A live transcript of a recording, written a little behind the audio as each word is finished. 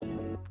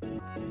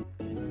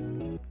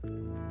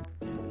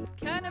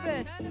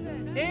Cannabis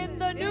in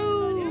the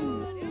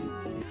news.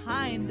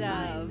 Kind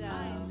of.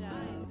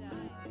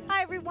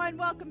 Hi, everyone.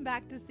 Welcome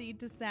back to Seed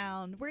to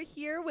Sound. We're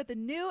here with a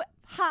new,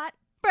 hot,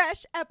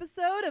 fresh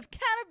episode of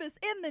Cannabis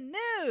in the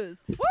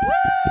News.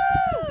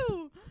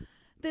 Woo!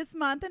 This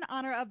month, in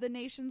honor of the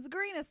nation's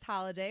greenest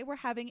holiday, we're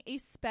having a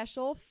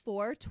special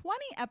 420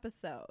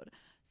 episode.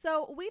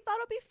 So we thought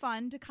it would be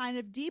fun to kind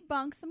of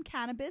debunk some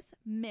cannabis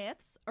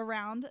myths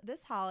around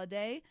this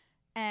holiday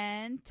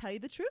and tell you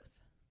the truth.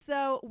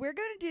 So we're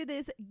going to do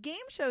this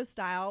game show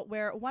style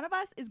where one of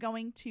us is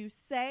going to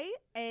say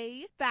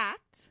a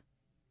fact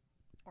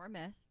Or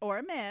myth. or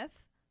a myth.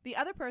 The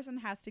other person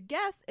has to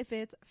guess if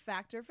it's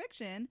fact or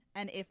fiction.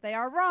 And if they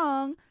are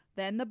wrong,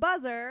 then the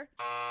buzzer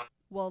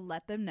will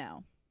let them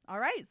know. All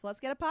right, so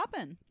let's get it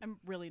popping. I'm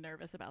really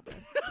nervous about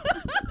this.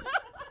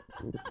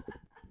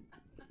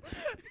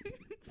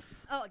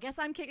 Oh, I guess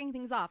I'm kicking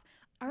things off.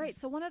 All right,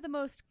 so one of the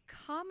most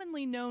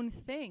commonly known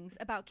things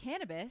about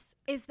cannabis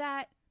is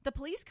that the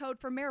police code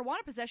for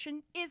marijuana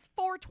possession is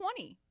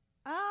 420.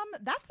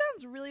 That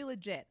sounds really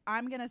legit.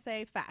 I'm going to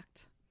say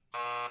fact.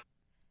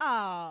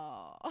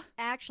 Oh.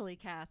 Actually,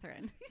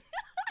 Catherine,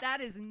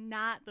 that is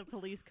not the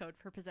police code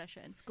for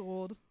possession.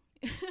 Schooled.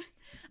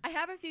 I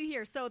have a few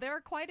here. So there are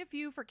quite a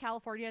few for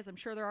California, as I'm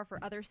sure there are for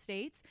other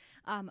states.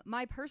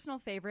 My personal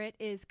favorite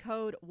is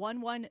code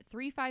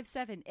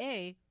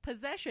 11357A,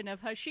 possession of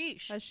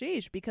hashish.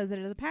 Hashish, because it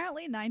is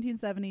apparently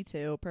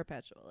 1972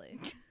 perpetually.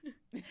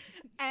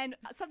 And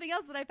something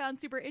else that I found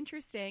super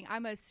interesting,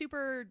 I'm a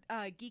super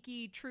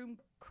geeky true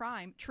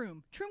crime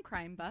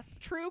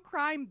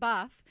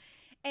buff,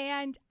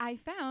 and I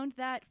found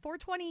that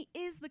 420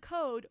 is the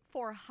code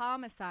for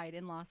homicide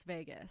in Las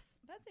Vegas.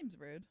 That seems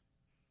rude.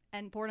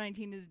 And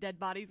 419 is dead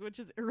bodies, which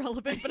is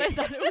irrelevant, but I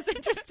thought it was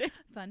interesting.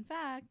 Fun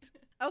fact.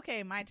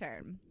 Okay, my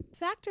turn.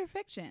 Fact or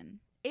fiction?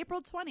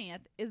 April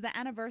 20th is the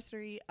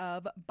anniversary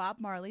of Bob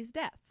Marley's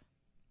death.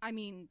 I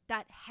mean,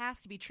 that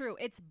has to be true.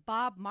 It's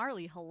Bob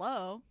Marley.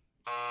 Hello.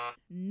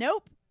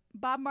 Nope.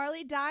 Bob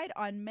Marley died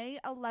on May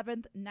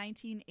 11th,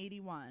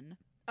 1981.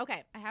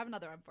 Okay, I have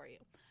another one for you.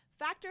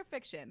 Fact or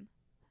fiction?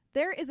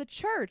 There is a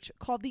church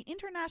called the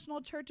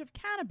International Church of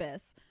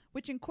Cannabis,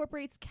 which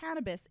incorporates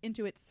cannabis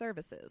into its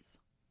services.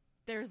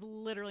 There's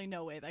literally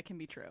no way that can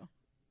be true.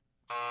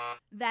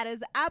 That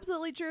is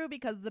absolutely true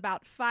because it's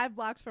about 5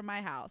 blocks from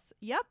my house.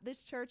 Yep,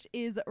 this church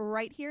is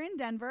right here in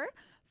Denver.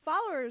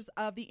 Followers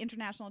of the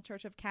International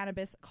Church of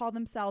Cannabis call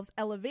themselves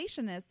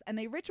elevationists, and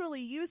they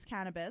ritually use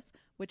cannabis,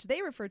 which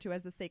they refer to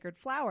as the sacred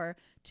flower,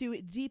 to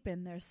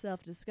deepen their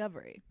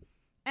self-discovery.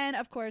 And,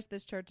 of course,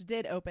 this church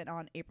did open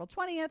on April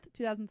 20th,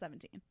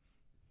 2017.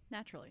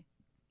 Naturally.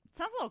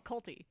 Sounds a little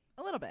culty.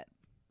 A little bit.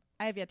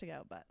 I have yet to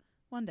go, but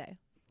one day.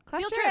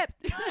 Class Field trip.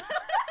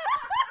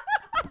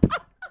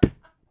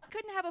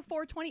 Couldn't have a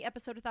 420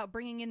 episode without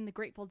bringing in the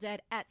Grateful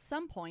Dead at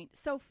some point.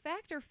 So,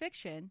 fact or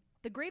fiction,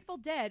 the Grateful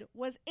Dead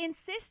was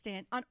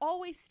insistent on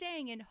always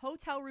staying in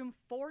hotel room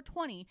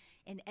 420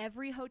 in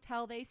every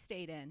hotel they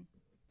stayed in.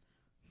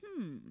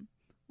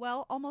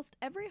 Well, almost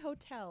every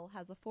hotel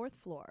has a 4th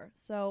floor,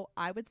 so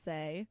I would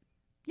say,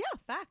 yeah,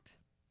 fact.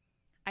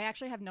 I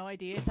actually have no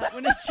idea if that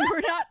one is true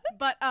or not,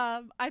 but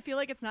I feel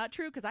like it's not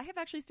true because I have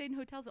actually stayed in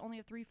hotels that only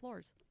have 3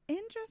 floors.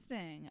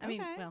 Interesting. I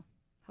mean, well,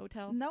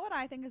 hotel. Know what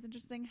I think is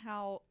interesting?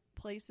 How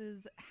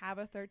places have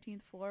a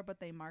 13th floor, but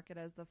they mark it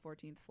as the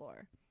 14th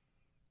floor.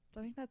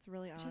 I think that's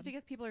really odd. Just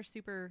because people are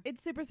super...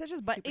 It's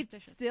superstitious, but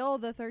superstitious. It's still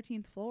the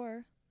 13th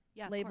floor.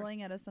 Yeah,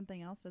 labeling it as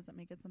something else doesn't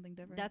make it something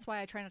different. That's why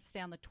I try not to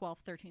stay on the 12th,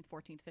 13th,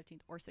 14th,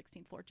 15th, or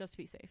 16th floor, just to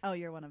be safe. Oh,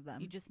 you're one of them.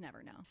 You just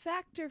never know.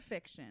 Fact or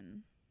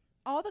fiction?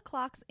 All the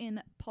clocks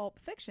in Pulp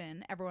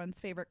Fiction, everyone's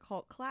favorite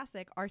cult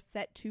classic, are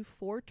set to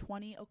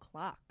 4:20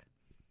 o'clock.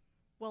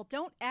 Well,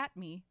 don't at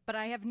me, but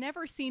I have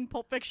never seen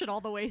Pulp Fiction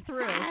all the way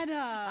through.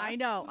 Hannah. I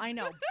know.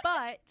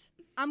 But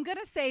I'm going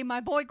to say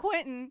my boy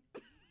Quentin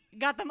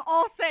got them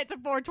all set to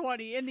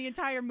 420 in the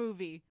entire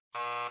movie.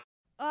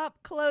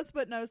 Up close,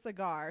 but no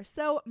cigar.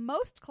 So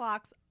most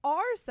clocks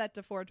are set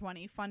to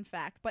 420, fun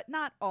fact, but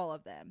not all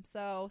of them.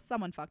 So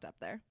someone fucked up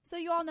there. So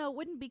you all know it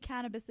wouldn't be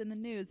cannabis in the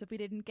news if we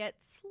didn't get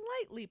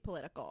slightly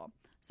political.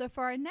 So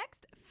for our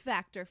next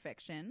fact or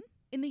fiction,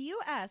 in the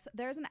U.S.,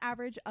 there's an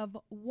average of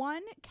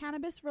 1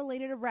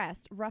 cannabis-related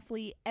arrest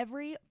roughly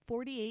every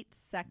 48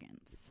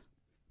 seconds.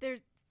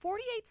 There's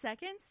 48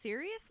 seconds?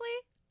 Seriously?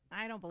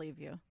 I don't believe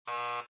you.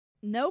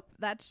 Nope,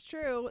 that's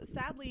true.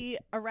 Sadly,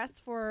 arrests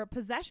for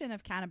possession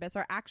of cannabis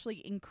are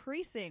actually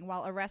increasing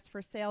while arrests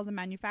for sales and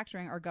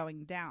manufacturing are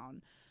going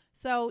down.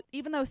 So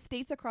even though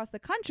states across the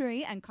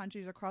country and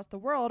countries across the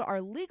world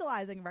are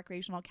legalizing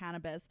recreational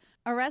cannabis,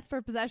 arrests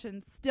for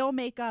possession still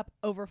make up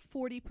over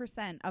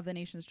 40% of the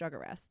nation's drug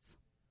arrests.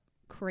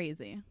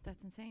 Crazy.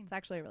 That's insane. It's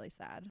actually really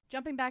sad.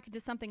 Jumping back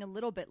into something a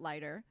little bit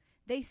lighter,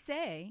 they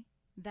say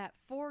that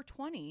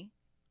 420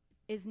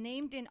 is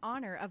named in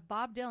honor of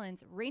Bob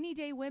Dylan's Rainy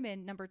Day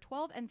Women number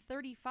 12 and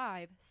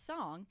 35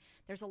 song.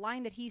 There's a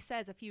line that he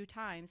says a few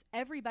times,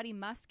 everybody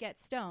must get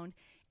stoned.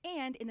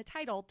 And in the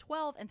title,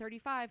 12 and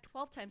 35,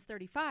 12 times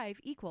 35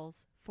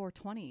 equals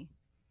 420.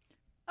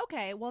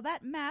 Okay, well,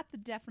 that math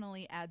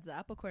definitely adds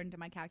up according to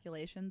my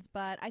calculations,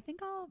 but I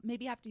think I'll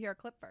maybe have to hear a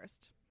clip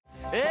first.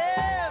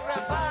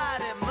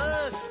 Everybody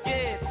must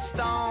get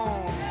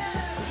stoned.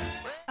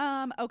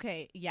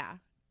 Okay, yeah,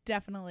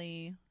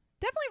 definitely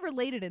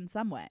related in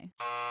some way.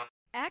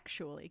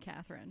 Actually,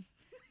 Catherine,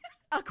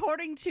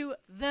 according to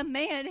the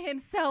man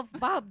himself,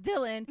 Bob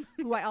Dylan,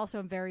 who I also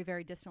am very,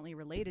 very distantly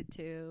related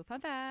to.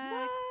 Fun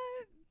fact.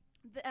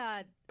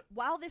 What?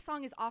 While this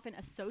song is often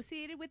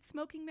associated with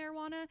smoking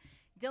marijuana,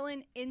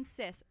 Dylan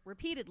insists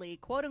repeatedly,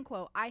 quote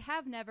unquote, I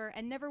have never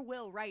and never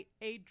will write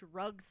a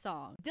drug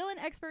song.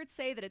 Dylan experts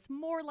say that it's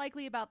more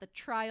likely about the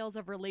trials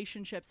of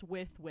relationships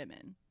with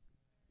women.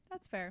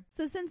 That's fair.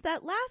 So since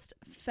that last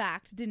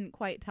fact didn't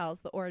quite tell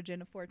us the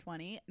origin of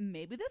 420,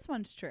 maybe this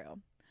one's true.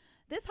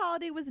 This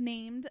holiday was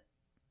named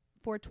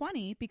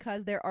 420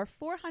 because there are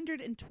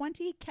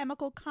 420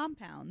 chemical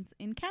compounds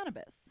in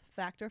cannabis.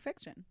 Fact or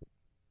fiction?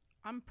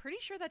 I'm pretty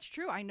sure that's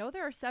true. I know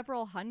there are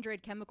several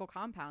hundred chemical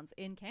compounds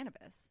in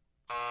cannabis.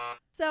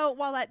 So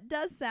while that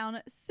does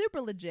sound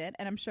super legit,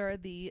 and I'm sure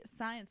the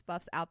science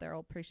buffs out there will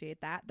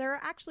appreciate that, there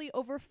are actually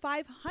over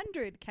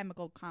 500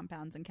 chemical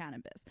compounds in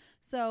cannabis.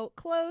 So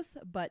close,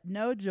 but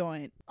no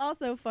joint.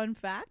 Also, fun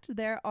fact,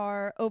 there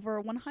are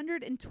over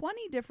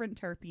 120 different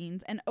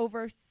terpenes and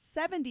over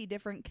 70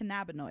 different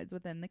cannabinoids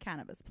within the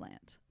cannabis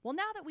plant. Well,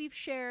 now that we've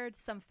shared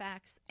some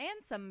facts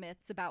and some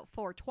myths about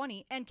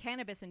 420 and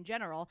cannabis in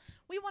general,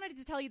 we wanted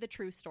to tell you the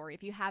true story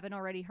if you haven't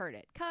already heard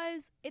it,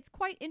 because it's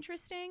quite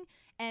interesting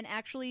and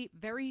actually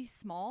very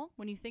small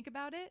when you think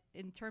about it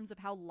in terms of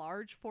how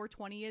large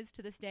 420 is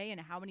to this day and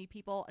how many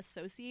people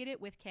associate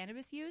it with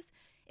cannabis use.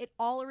 It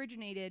all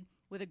originated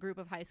with a group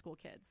of high school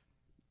kids.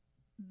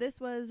 This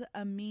was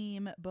a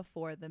meme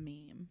before the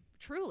meme.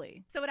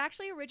 Truly. So it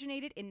actually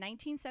originated in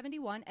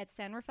 1971 at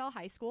San Rafael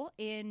High School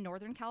in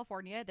Northern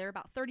California. They're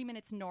about 30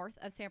 minutes north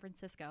of San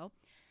Francisco.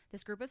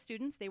 This group of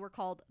students, they were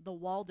called the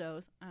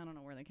Waldos. I don't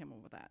know where they came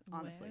up with that,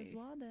 honestly. Where's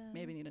Waldo?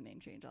 Maybe need a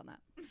name change on that.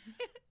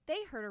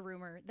 They heard a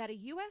rumor that a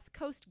U.S.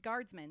 Coast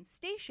Guardsman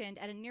stationed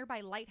at a nearby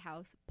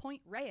lighthouse,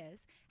 Point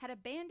Reyes, had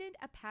abandoned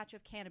a patch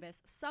of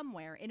cannabis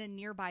somewhere in a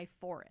nearby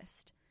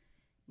forest.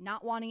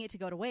 Not wanting it to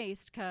go to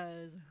waste,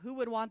 because who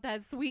would want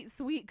that sweet,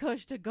 sweet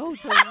kush to go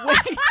to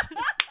waste?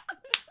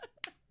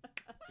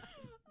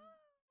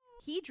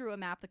 He drew a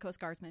map, the Coast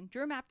Guardsman,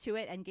 drew a map to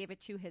it and gave it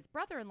to his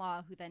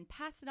brother-in-law, who then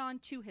passed it on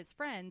to his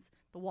friends,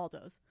 the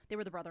Waldos. They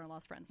were the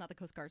brother-in-law's friends, not the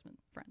Coast Guardsman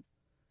friends.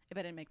 If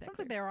I didn't make that Sounds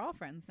clear. like they're all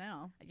friends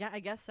now. Yeah, I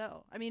guess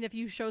so. I mean, if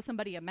you show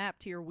somebody a map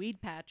to your weed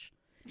patch,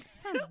 it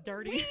sounds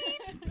dirty.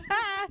 Weed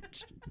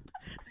patch.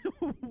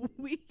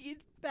 Weed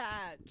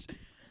patch.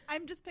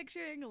 I'm just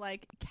picturing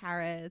like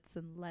carrots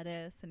and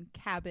lettuce and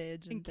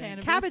cabbage and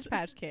cannabis. Cabbage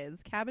Patch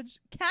Kids. Cannabis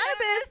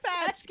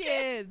Patch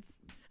Kids.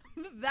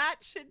 That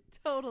should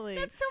totally.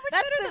 That's so much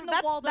better than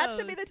the Waldos. That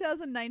should be the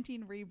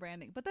 2019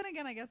 rebranding. But then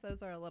again, I guess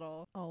those are a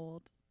little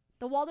old.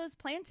 The Waldos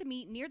planned to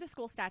meet near the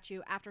school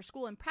statue after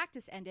school and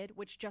practice ended,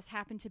 which just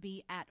happened to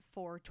be at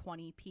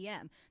 4:20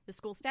 p.m. The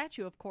school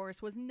statue, of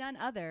course, was none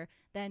other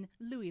than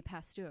Louis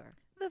Pasteur,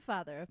 the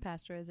father of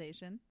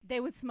pasteurization. They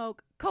would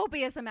smoke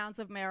copious amounts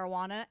of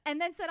marijuana and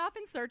then set off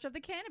in search of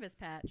the cannabis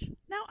patch.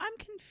 Now, I'm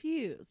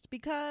confused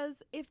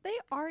because if they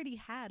already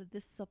had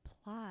this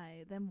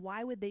supply, then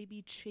why would they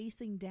be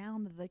chasing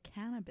down the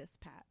cannabis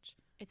patch?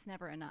 It's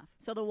never enough.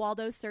 So the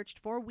Waldos searched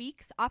for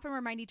weeks, often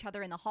remind each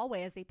other in the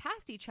hallway as they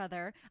passed each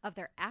other of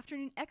their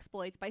afternoon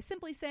exploits by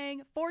simply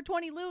saying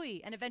 420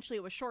 Louis, and eventually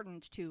it was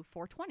shortened to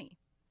 420.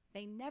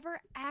 They never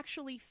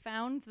actually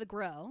found the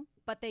grow,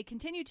 but they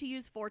continued to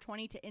use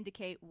 420 to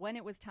indicate when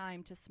it was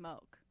time to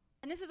smoke.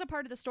 And this is a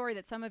part of the story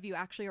that some of you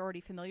actually are already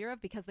familiar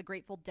of because the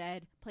Grateful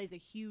Dead plays a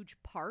huge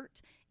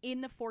part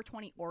in the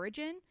 420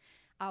 origin.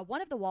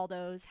 One of the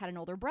Waldos had an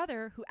older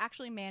brother who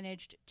actually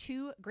managed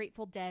 2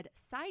 Grateful Dead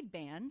side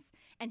bands,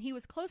 and he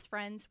was close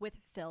friends with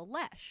Phil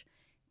Lesh,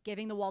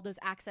 giving the Waldos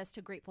access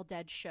to Grateful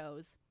Dead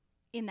shows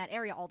in that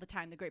area all the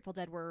time. The Grateful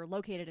Dead were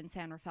located in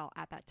San Rafael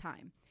at that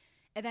time.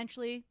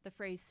 Eventually, the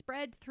phrase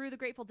spread through the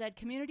Grateful Dead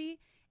community,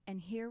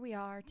 and here we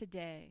are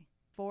today.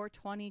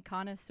 420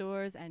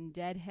 connoisseurs and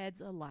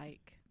deadheads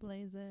alike.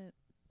 Blaze it.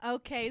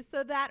 Okay,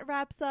 so that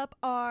wraps up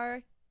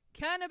our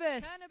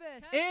Cannabis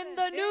in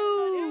the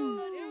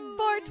news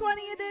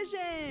 420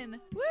 edition.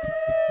 Woo!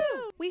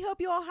 We hope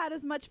you all had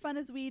as much fun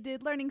as we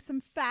did learning some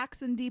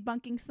facts and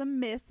debunking some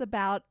myths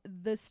about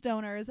the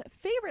stoners'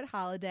 favorite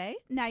holiday.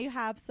 Now you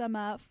have some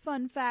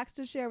fun facts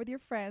to share with your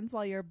friends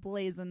while you're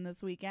blazing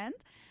this weekend.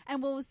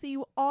 And we'll see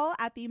you all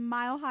at the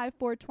Mile High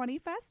 420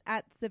 Fest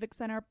at Civic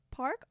Center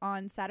Park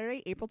on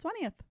Saturday, April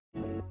 20th.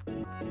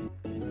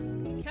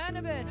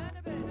 Cannabis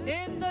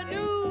in the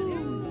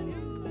news.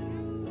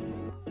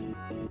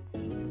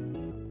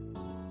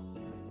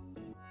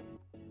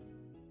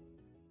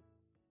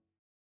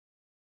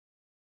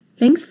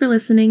 Thanks for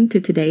listening to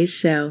today's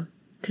show.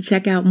 To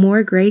check out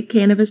more great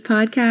cannabis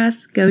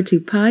podcasts, go to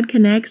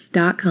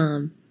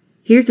podconnects.com.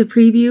 Here's a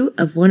preview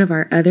of one of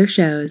our other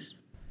shows.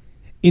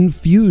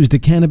 Infused, a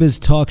cannabis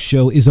talk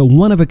show, is a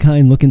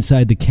one-of-a-kind look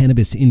inside the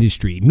cannabis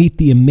industry. Meet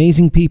the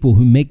amazing people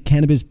who make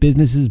cannabis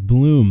businesses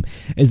bloom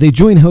as they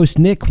join host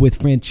Nick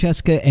with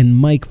Francesca and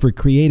Mike for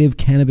creative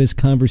cannabis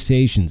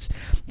conversations.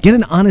 Get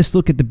an honest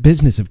look at the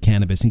business of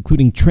cannabis,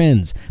 including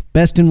trends,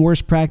 best and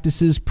worst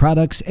practices,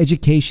 products,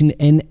 education,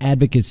 and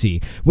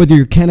advocacy. Whether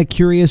you're canna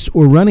curious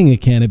or running a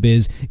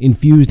cannabis,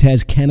 Infused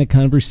has canna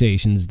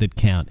conversations that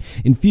count.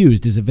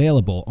 Infused is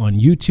available on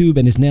YouTube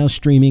and is now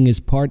streaming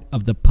as part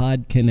of the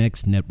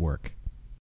PodConnects network.